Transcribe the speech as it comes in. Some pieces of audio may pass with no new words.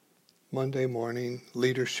Monday Morning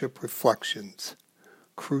Leadership Reflections,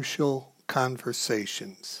 Crucial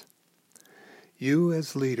Conversations. You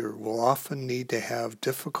as leader will often need to have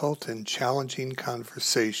difficult and challenging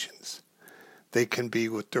conversations. They can be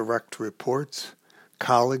with direct reports,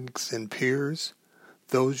 colleagues and peers,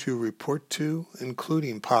 those you report to,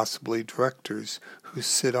 including possibly directors who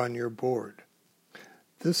sit on your board.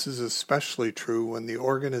 This is especially true when the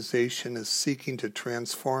organization is seeking to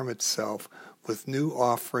transform itself with new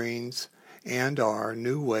offerings and/or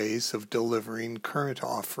new ways of delivering current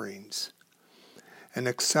offerings. An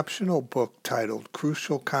exceptional book titled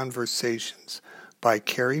Crucial Conversations by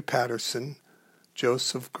Kerry Patterson,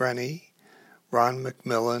 Joseph Grenny, Ron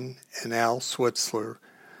McMillan, and Al Switzler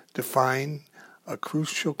define a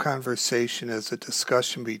crucial conversation as a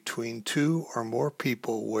discussion between two or more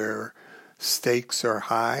people where stakes are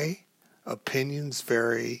high, opinions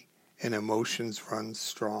vary, and emotions run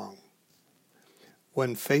strong.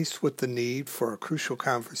 When faced with the need for a crucial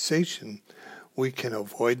conversation, we can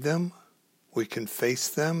avoid them, we can face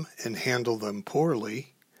them and handle them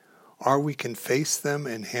poorly, or we can face them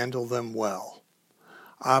and handle them well.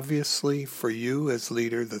 Obviously, for you as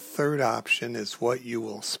leader, the third option is what you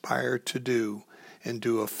will aspire to do and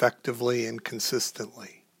do effectively and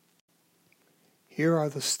consistently. Here are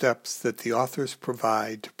the steps that the authors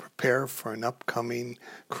provide to prepare for an upcoming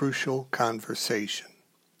crucial conversation.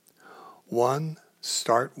 1.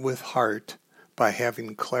 Start with heart by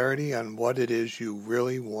having clarity on what it is you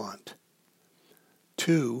really want.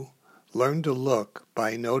 2. Learn to look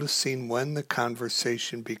by noticing when the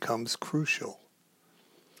conversation becomes crucial.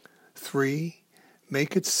 3.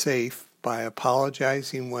 Make it safe by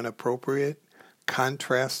apologizing when appropriate,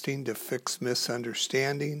 contrasting to fix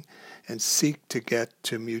misunderstanding, and seek to get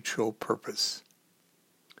to mutual purpose.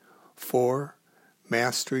 4.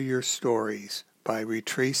 Master your stories by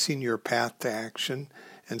retracing your path to action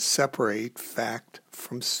and separate fact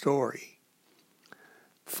from story.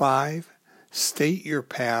 5. State your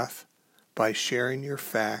path by sharing your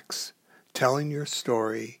facts, telling your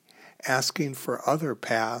story, asking for other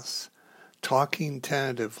paths, talking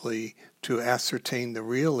tentatively to ascertain the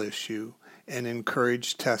real issue, and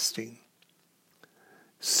encourage testing.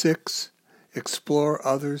 6. Explore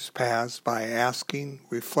others' paths by asking,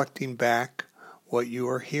 reflecting back what you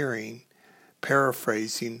are hearing,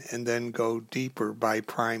 paraphrasing, and then go deeper by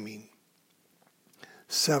priming.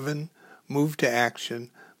 7. Move to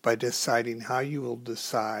action by deciding how you will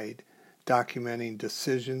decide, documenting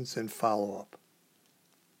decisions and follow-up.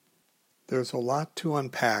 There's a lot to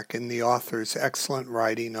unpack in the author's excellent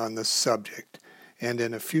writing on this subject, and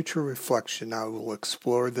in a future reflection I will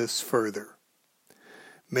explore this further.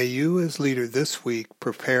 May you as leader this week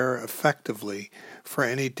prepare effectively for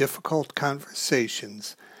any difficult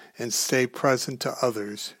conversations and stay present to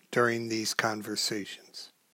others during these conversations.